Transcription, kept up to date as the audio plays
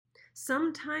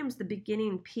sometimes the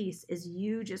beginning piece is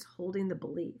you just holding the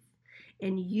belief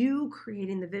and you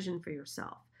creating the vision for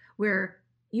yourself, where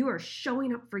you are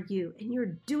showing up for you and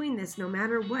you're doing this no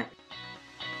matter what.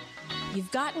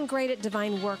 You've gotten great at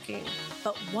divine working,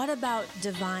 but what about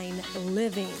divine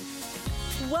living?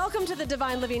 Welcome to the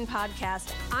Divine Living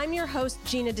Podcast. I'm your host,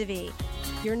 Gina DeVee.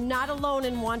 You're not alone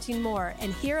in wanting more,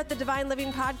 and here at the Divine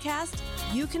Living Podcast,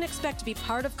 you can expect to be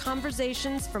part of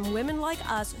conversations from women like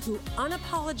us who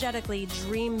unapologetically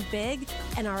dream big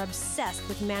and are obsessed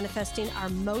with manifesting our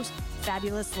most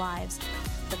fabulous lives.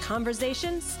 The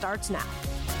conversation starts now.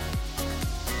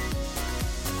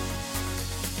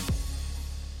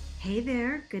 Hey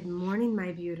there. Good morning,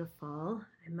 my beautiful.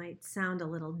 I might sound a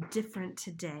little different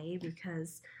today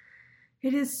because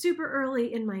it is super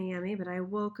early in Miami, but I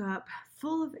woke up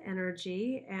full of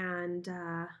energy and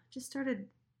just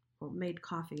made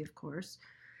coffee, of course.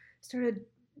 Started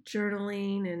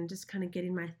journaling and just kind of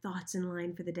getting my thoughts in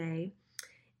line for the day.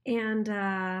 And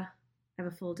I have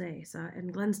a full day,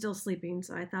 and Glenn's still sleeping,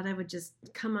 so I thought I would just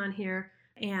come on here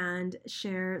and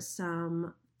share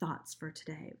some thoughts for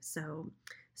today. So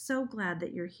glad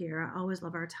that you're here. I always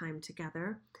love our time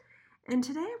together. And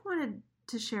today I wanted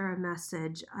to share a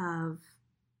message of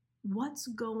what's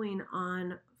going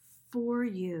on for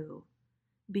you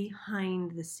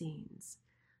behind the scenes,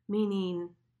 meaning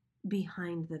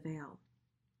behind the veil.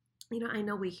 I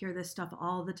know we hear this stuff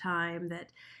all the time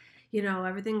that,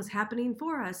 everything's happening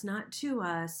for us, not to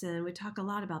us. And we talk a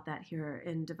lot about that here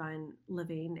in Divine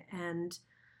Living. And,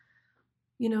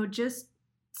 just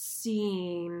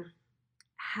seeing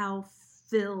how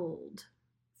filled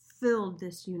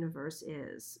this universe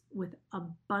is with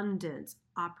abundance,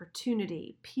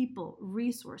 opportunity, people,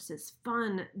 resources,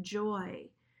 fun, joy,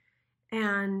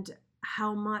 and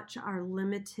how much our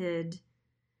limited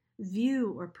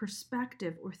view or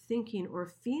perspective or thinking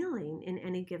or feeling in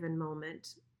any given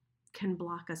moment can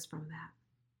block us from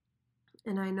that.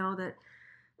 And I know that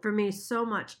for me, so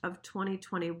much of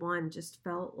 2021 just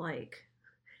felt like,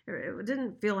 it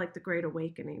didn't feel like the Great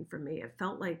Awakening for me. It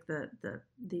felt like the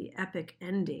epic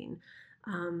ending,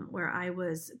 where I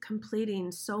was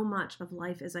completing so much of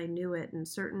life as I knew it, and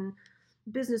certain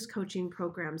business coaching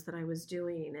programs that I was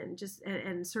doing,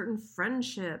 and certain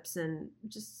friendships, and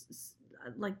just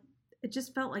like it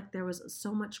just felt like there was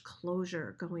so much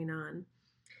closure going on.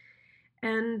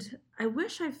 And I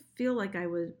wish I feel like I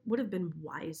would have been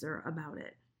wiser about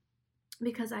it,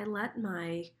 because I let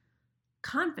my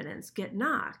confidence get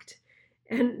knocked.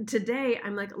 And today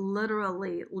I'm like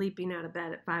literally leaping out of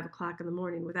bed at 5 o'clock in the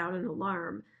morning without an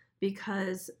alarm,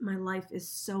 because my life is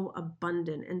so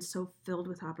abundant and so filled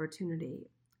with opportunity.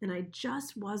 And I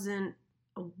just wasn't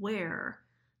aware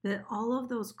that all of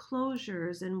those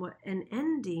closures and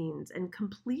endings and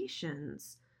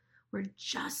completions were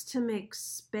just to make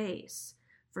space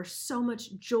for so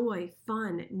much joy,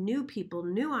 fun, new people,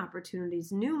 new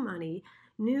opportunities, new money,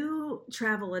 new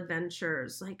travel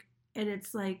adventures, and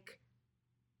it's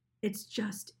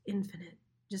just infinite.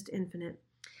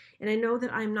 And I know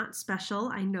that I'm not special.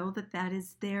 I know that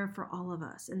is there for all of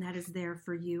us, and that is there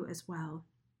for you as well.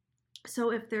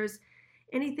 So if there's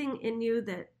anything in you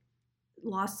that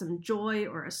lost some joy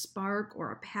or a spark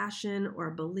or a passion or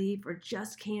a belief, or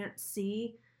just can't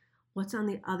see what's on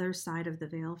the other side of the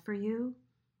veil for you,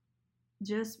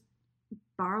 just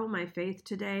borrow my faith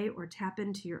today or tap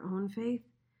into your own faith.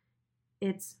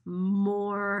 It's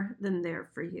more than there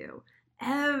for you.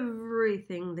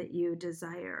 Everything that you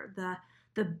desire,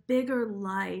 the bigger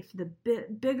life, the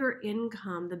bigger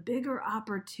income, the bigger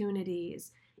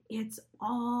opportunities, it's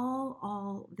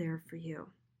all there for you.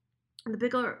 The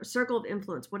bigger circle of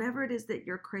influence, whatever it is that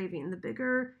you're craving, the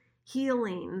bigger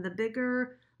healing, the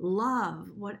bigger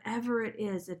love, whatever it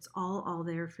is, it's all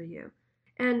there for you.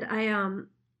 And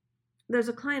there's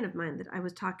a client of mine that I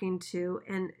was talking to,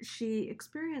 and she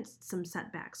experienced some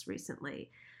setbacks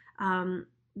recently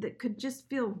that could just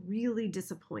feel really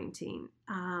disappointing,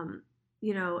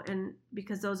 and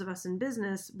because those of us in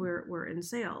business, we're in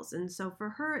sales. And so for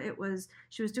her,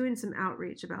 she was doing some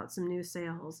outreach about some new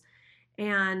sales,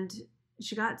 and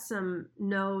she got some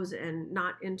no's and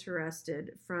not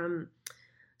interested from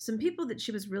some people that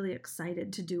she was really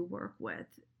excited to do work with.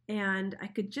 And I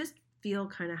could just feel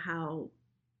kind of how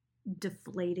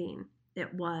deflating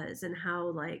it was, and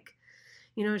how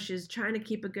she's trying to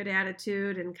keep a good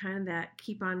attitude and kind of that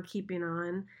keep on keeping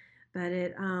on. But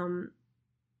it, I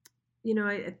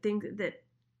think that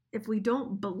if we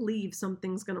don't believe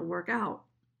something's going to work out,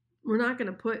 we're not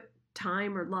going to put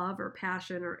time or love or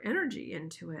passion or energy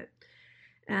into it.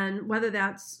 And whether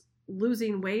that's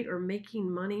losing weight or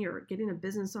making money or getting a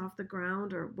business off the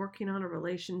ground or working on a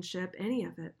relationship, any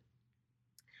of it.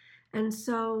 And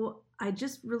so I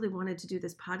just really wanted to do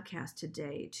this podcast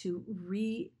today to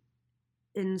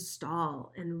reinstall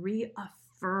and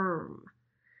reaffirm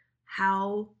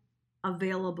how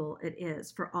available it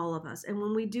is for all of us. And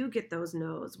when we do get those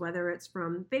no's, whether it's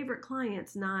from favorite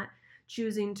clients not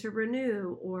choosing to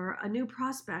renew or a new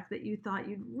prospect that you thought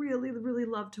you'd really, really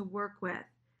love to work with,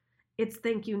 it's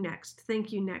thank you next,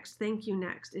 thank you next, thank you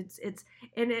next.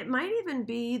 And it might even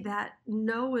be that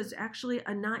no is actually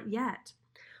a not yet.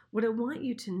 What I want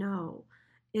you to know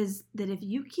is that if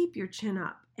you keep your chin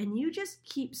up and you just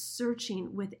keep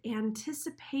searching with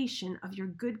anticipation of your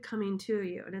good coming to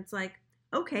you, and it's like,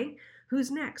 okay, who's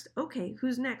next? Okay,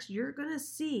 who's next? You're going to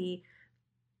see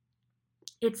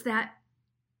it's that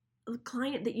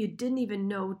client that you didn't even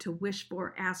know to wish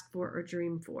for, ask for, or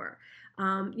dream for.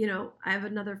 I have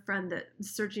another friend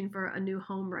that's searching for a new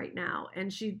home right now,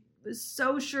 and she was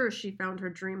so sure she found her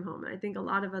dream home. And I think a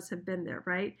lot of us have been there,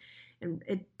 right? And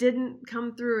it didn't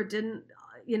come through. It didn't,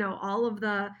 all of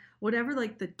the, whatever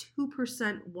like the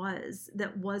 2% was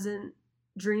that wasn't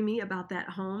dreamy about that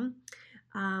home.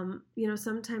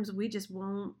 Sometimes we just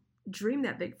won't dream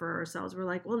that big for ourselves. We're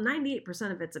like, well,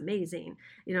 98% of it's amazing.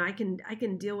 I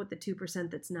can deal with the 2%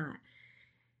 that's not.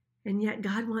 And yet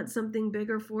God wants something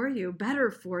bigger for you, better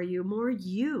for you, more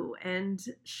you. And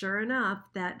sure enough,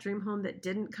 that dream home that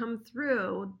didn't come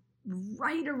through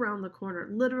right around the corner,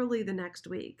 literally the next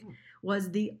week,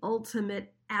 was the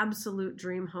ultimate absolute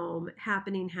dream home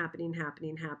happening.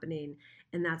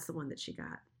 And that's the one that she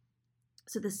got.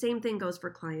 So the same thing goes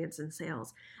for clients and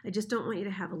sales. I just don't want you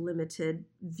to have a limited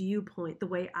viewpoint the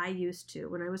way I used to.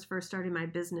 When I was first starting my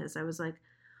business, I was like,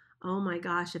 oh my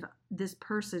gosh, if this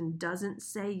person doesn't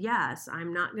say yes,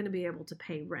 I'm not going to be able to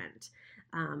pay rent.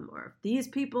 Or if these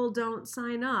people don't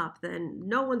sign up, then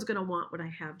no one's going to want what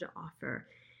I have to offer.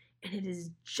 And it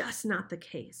is just not the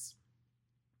case.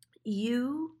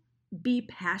 You be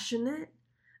passionate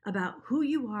about who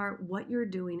you are, what you're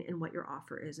doing, and what your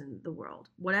offer is in the world.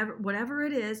 Whatever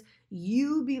it is,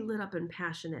 you be lit up and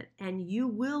passionate, and you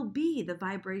will be the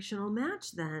vibrational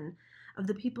match then of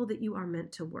the people that you are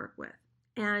meant to work with.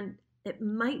 And it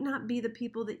might not be the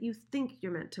people that you think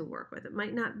you're meant to work with. It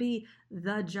might not be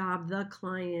the job, the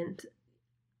client,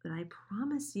 but I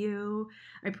promise you,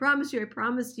 it's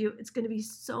going to be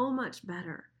so much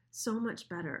better.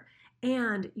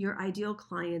 And your ideal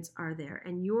clients are there,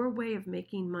 and your way of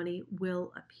making money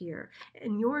will appear,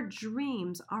 and your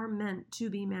dreams are meant to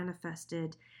be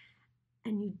manifested.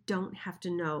 And you don't have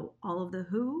to know all of the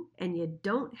who, and you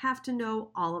don't have to know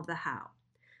all of the how.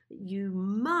 You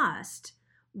must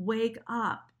wake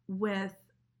up with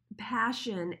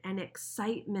passion and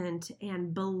excitement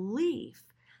and belief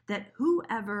that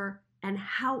whoever and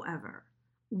however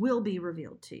will be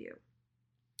revealed to you.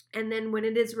 And then when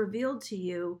it is revealed to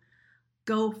you,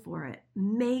 go for it.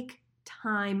 Make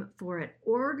time for it.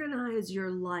 Organize your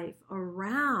life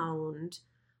around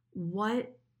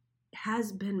what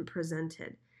has been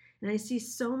presented. And I see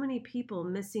so many people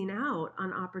missing out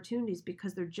on opportunities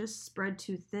because they're just spread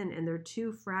too thin and they're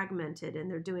too fragmented, and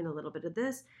they're doing a little bit of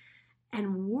this.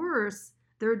 And worse,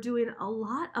 they're doing a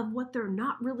lot of what they're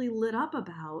not really lit up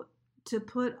about to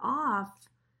put off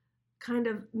kind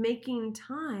of making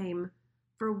time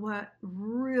for what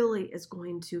really is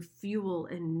going to fuel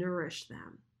and nourish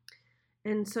them.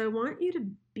 And so I want you to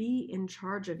be in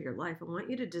charge of your life. I want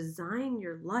you to design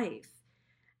your life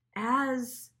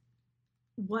as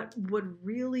what would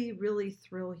really, really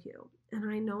thrill you. And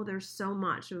I know there's so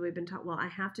much that we've been taught, well, I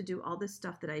have to do all this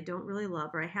stuff that I don't really love,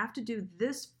 or I have to do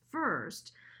this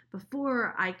first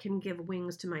before I can give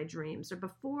wings to my dreams, or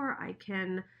before I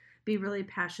can be really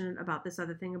passionate about this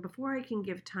other thing, or before I can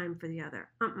give time for the other.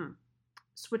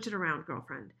 Switch it around,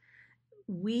 girlfriend.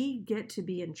 We get to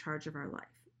be in charge of our life.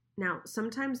 Now,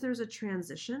 sometimes there's a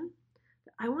transition.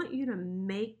 I want you to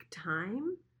make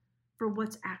time for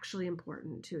what's actually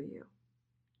important to you.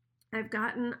 I've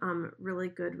gotten really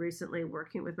good recently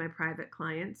working with my private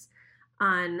clients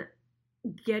on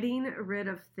getting rid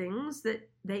of things that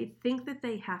they think that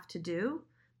they have to do,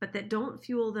 but that don't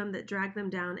fuel them, that drag them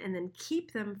down, and then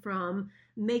keep them from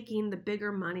making the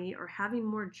bigger money or having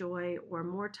more joy or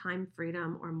more time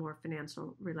freedom or more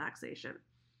financial relaxation.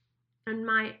 And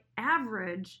my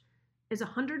average is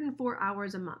 104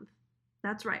 hours a month.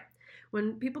 That's right.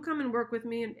 When people come and work with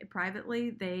me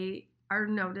privately, they are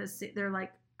noticing, they're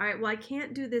like, all right, well, I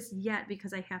can't do this yet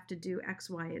because I have to do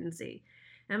X, Y, and Z.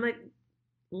 And I'm like,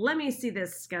 let me see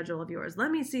this schedule of yours.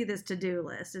 Let me see this to-do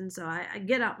list. And so I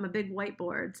get out my big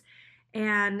whiteboards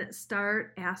and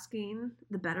start asking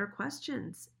the better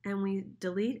questions. And we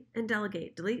delete and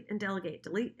delegate, delete and delegate,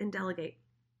 delete and delegate.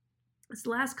 This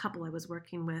last couple I was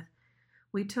working with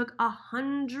We took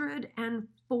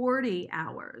 140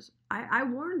 hours. I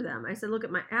warned them. I said, look,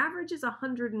 at my average is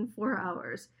 104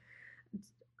 hours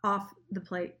off the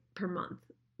plate per month.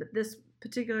 But this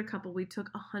particular couple, we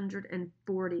took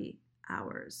 140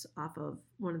 hours off of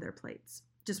one of their plates,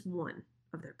 just one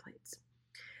of their plates,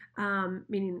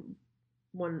 meaning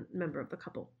one member of the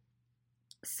couple.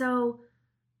 So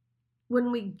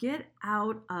when we get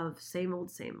out of same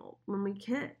old, when we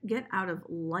get out of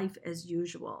life as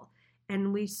usual,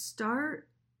 and we start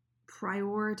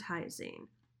prioritizing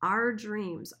our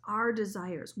dreams, our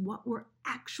desires, what we're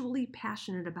actually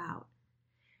passionate about,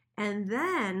 and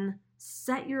then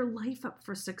set your life up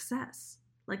for success.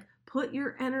 Like, put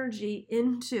your energy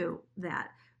into that.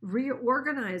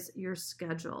 Reorganize your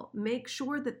schedule. Make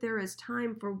sure that there is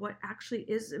time for what actually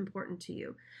is important to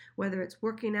you, whether it's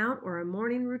working out or a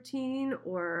morning routine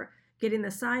or getting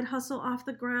the side hustle off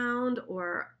the ground,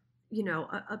 or,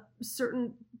 a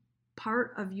certain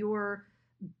part of your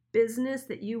business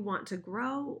that you want to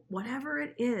grow. Whatever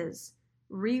it is,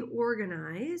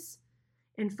 reorganize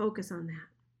and focus on that.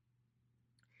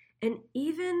 And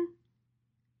even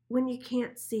when you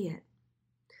can't see it,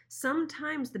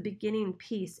 sometimes the beginning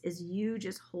piece is you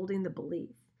just holding the belief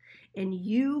and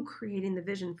you creating the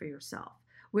vision for yourself,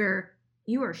 where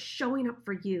you are showing up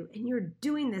for you and you're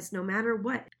doing this no matter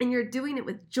what. And you're doing it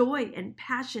with joy and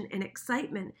passion and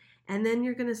excitement. And then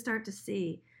you're going to start to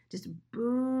see just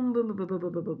boom, boom, boom, boom, boom,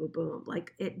 boom, boom, boom, boom, boom.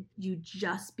 Like you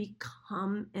just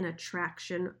become an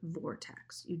attraction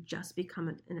vortex. You just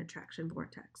become an attraction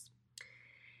vortex.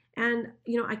 And,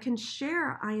 I can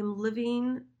share, I am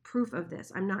living proof of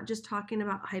this. I'm not just talking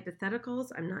about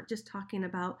hypotheticals. I'm not just talking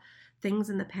about things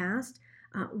in the past.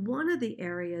 One of the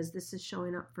areas this is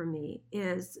showing up for me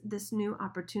is this new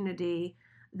opportunity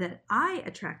that I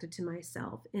attracted to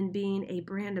myself in being a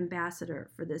brand ambassador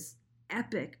for this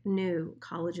epic new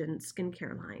collagen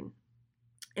skincare line.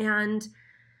 And,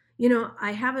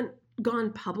 I haven't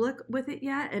gone public with it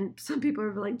yet. And some people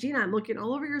are like, Gina, I'm looking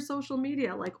all over your social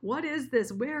media. Like, what is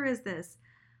this? Where is this?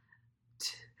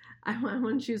 I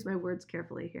want to choose my words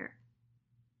carefully here.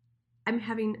 I'm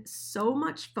having so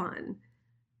much fun.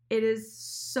 It is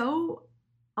so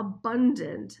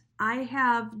abundant. I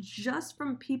have, just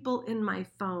from people in my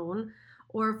phone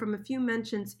or from a few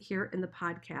mentions here in the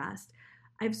podcast,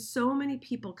 I have so many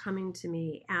people coming to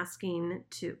me asking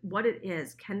to what it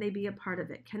is. Can they be a part of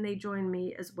it? Can they join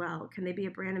me as well? Can they be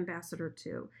a brand ambassador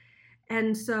too?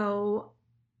 And so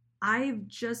I've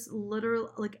just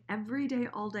literally, like, every day,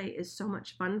 all day is so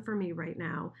much fun for me right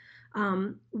now.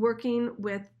 Working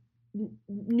with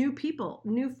new people,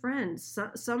 new friends,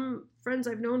 some friends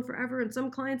I've known forever and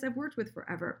some clients I've worked with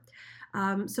forever.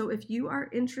 So if you are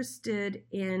interested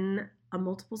in a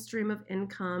multiple stream of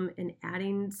income and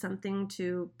adding something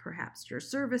to perhaps your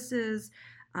services,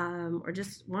 or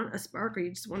just want a spark, or you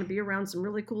just want to be around some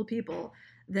really cool people,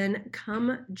 then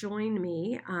come join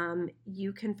me.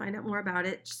 You can find out more about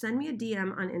it. Send me a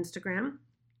DM on Instagram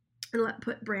and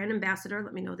put brand ambassador.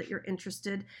 Let me know that you're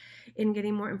interested in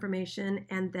getting more information,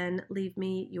 and then leave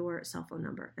me your cell phone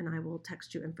number and I will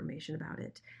text you information about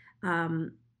it.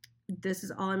 This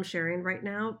is all I'm sharing right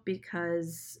now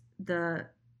because the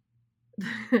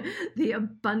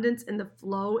abundance and the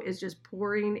flow is just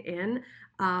pouring in.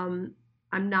 I'm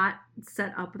not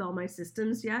set up with all my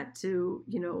systems yet to,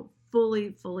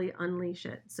 fully unleash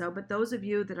it. So, but those of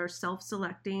you that are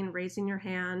self-selecting, raising your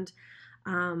hand,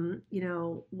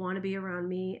 want to be around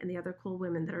me and the other cool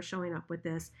women that are showing up with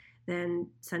this, then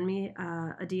send me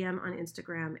a DM on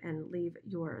Instagram and leave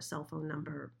your cell phone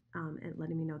number, and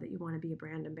letting me know that you want to be a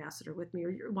brand ambassador with me, or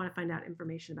you want to find out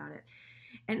information about it.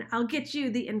 And I'll get you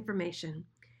the information.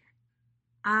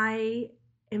 I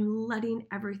am letting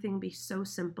everything be so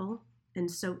simple and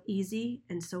so easy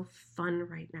and so fun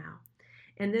right now.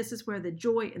 And this is where the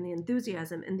joy and the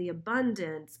enthusiasm and the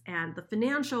abundance and the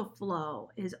financial flow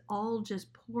is all just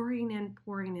pouring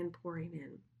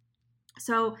in.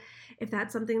 So if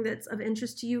that's something that's of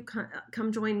interest to you,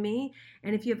 come join me.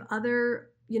 And if you have other,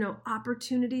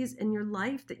 opportunities in your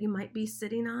life that you might be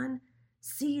sitting on,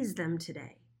 seize them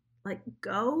today. Like,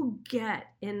 go get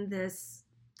in this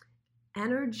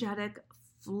energetic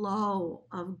flow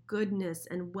of goodness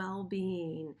and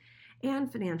well-being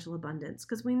and financial abundance.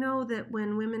 Because we know that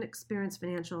when women experience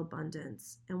financial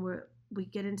abundance and we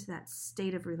get into that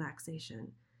state of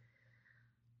relaxation,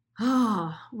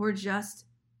 we're just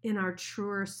in our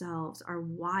truer selves, our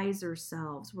wiser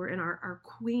selves. We're in our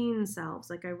queen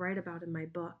selves, like I write about in my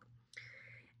book.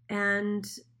 And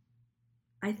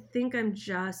I think I'm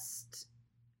just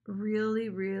really,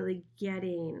 really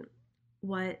getting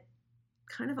what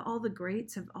kind of all the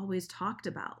greats have always talked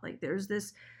about. Like, there's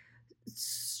this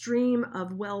stream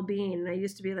of well-being. And I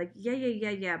used to be like,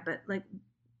 yeah, but like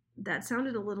that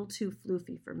sounded a little too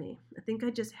floofy for me. I think I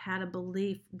just had a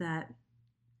belief that,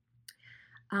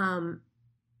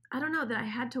 I don't know, that I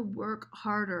had to work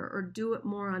harder or do it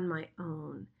more on my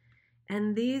own.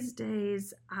 And these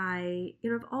days,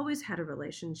 I've always had a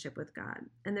relationship with God.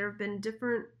 And there have been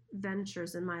different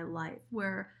ventures in my life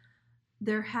where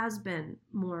there has been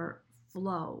more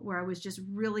flow, where I was just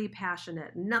really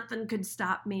passionate. Nothing could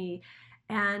stop me.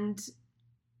 And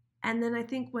then I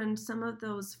think when some of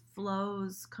those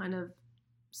flows kind of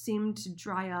seemed to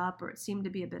dry up, or it seemed to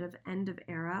be a bit of end of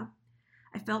era,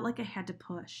 I felt like I had to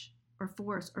push or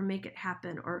force or make it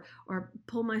happen or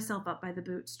pull myself up by the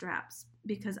bootstraps,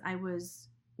 because I was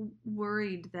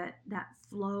worried that that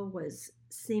flow was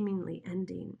seemingly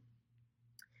ending.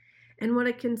 And what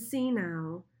I can see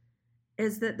now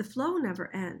is that the flow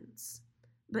never ends,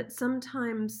 but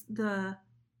sometimes the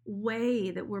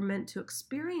way that we're meant to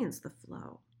experience the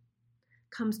flow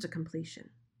comes to completion.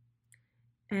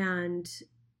 And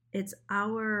it's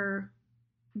our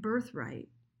birthright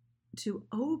to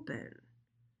open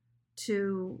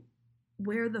to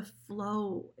where the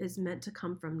flow is meant to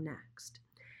come from next.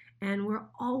 And we're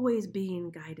always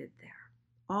being guided there,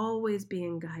 always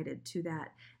being guided to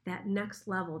that next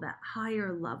level, that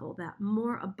higher level, that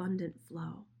more abundant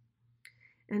flow.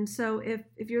 And so if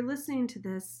you're listening to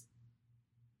this,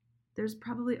 there's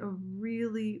probably a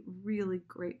really, really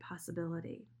great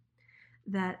possibility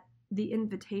that the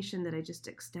invitation that I just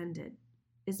extended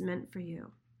is meant for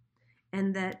you.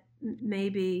 And that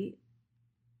maybe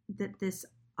that this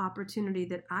opportunity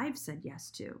that I've said yes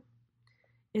to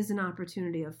is an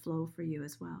opportunity of flow for you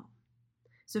as well.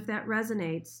 So if that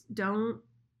resonates, don't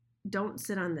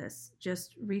sit on this.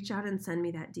 Just reach out and send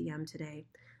me that DM today.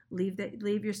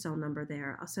 Leave your cell number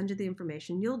there. I'll send you the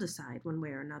information. You'll decide one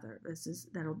way or another.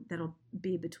 That'll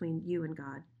be between you and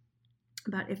God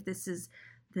about if this is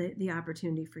the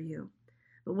opportunity for you.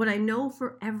 But what I know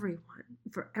for everyone,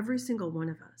 for every single one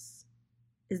of us,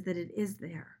 is that it is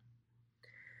there.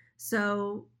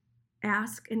 So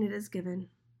ask and it is given.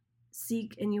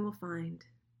 Seek and you will find.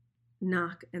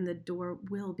 Knock and the door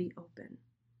will be open.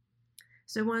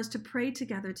 So I want us to pray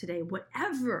together today,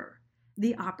 whatever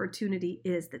the opportunity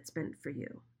is that's meant for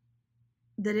you,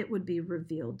 that it would be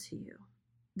revealed to you,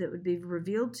 that would be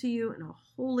revealed to you in a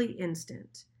holy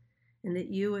instant, and that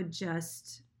you would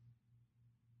just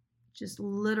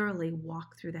literally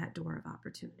walk through that door of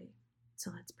opportunity.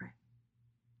 So let's pray.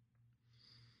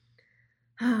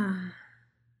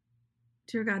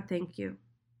 Dear God, thank you.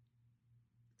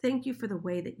 Thank you for the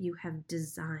way that you have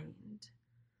designed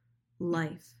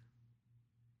life,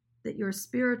 that your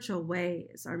spiritual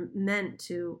ways are meant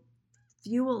to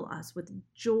fuel us with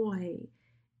joy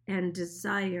and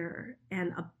desire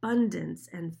and abundance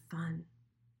and fun.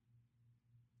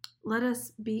 Let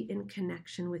us be in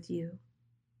connection with you.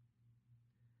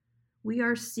 We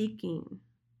are seeking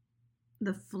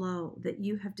the flow that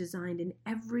you have designed in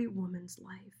every woman's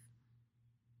life.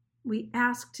 We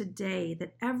ask today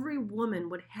that every woman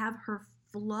would have her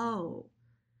flow,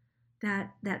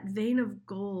 that vein of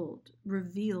gold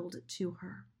revealed to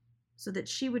her, so that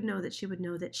she would know that she would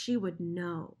know that she would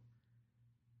know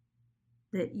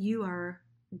that you are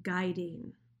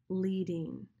guiding,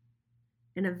 leading,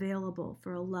 and available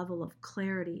for a level of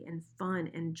clarity and fun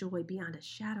and joy beyond a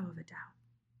shadow of a doubt.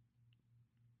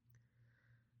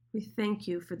 We thank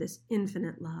you for this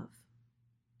infinite love.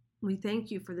 We thank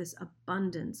you for this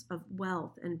abundance of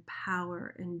wealth and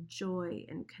power and joy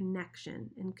and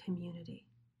connection and community.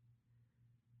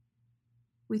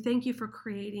 We thank you for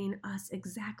creating us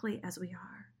exactly as we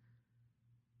are.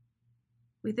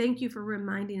 We thank you for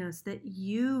reminding us that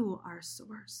you are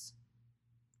source,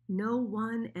 no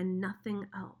one and nothing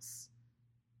else.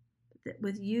 That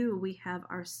with you we have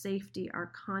our safety,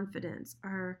 our confidence,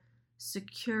 our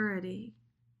security,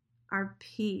 our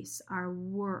peace, our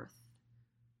worth,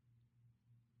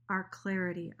 our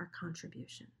clarity, our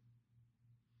contribution.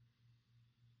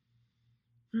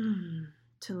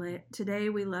 Today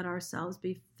we let ourselves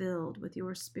be filled with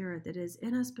your spirit that is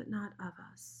in us but not of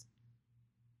us,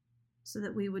 so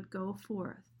that we would go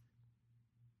forth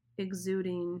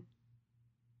exuding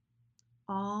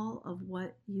all of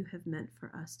what you have meant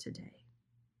for us today.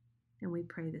 And we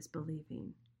pray this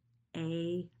believing.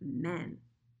 Amen.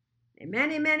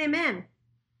 Amen, amen, amen.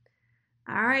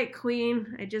 All right,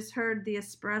 Queen. I just heard the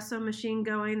espresso machine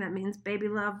going. That means baby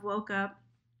love woke up.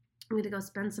 I'm going to go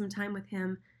spend some time with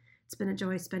him. It's been a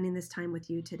joy spending this time with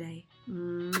you today.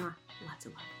 Mwah. Lots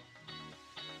of love.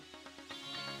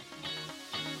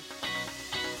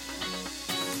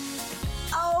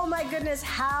 my goodness,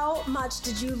 how much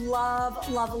did you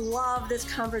love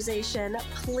this conversation?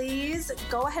 Please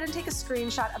go ahead and take a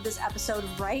screenshot of this episode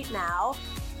right now.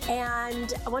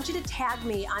 And I want you to tag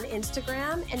me on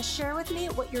Instagram and share with me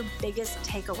what your biggest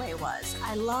takeaway was.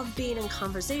 I love being in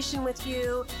conversation with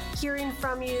you, hearing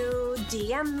from you,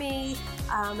 DM me.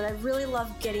 And I really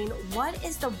love getting what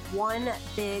is the one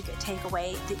big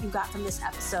takeaway that you got from this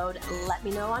episode. Let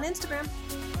me know on Instagram.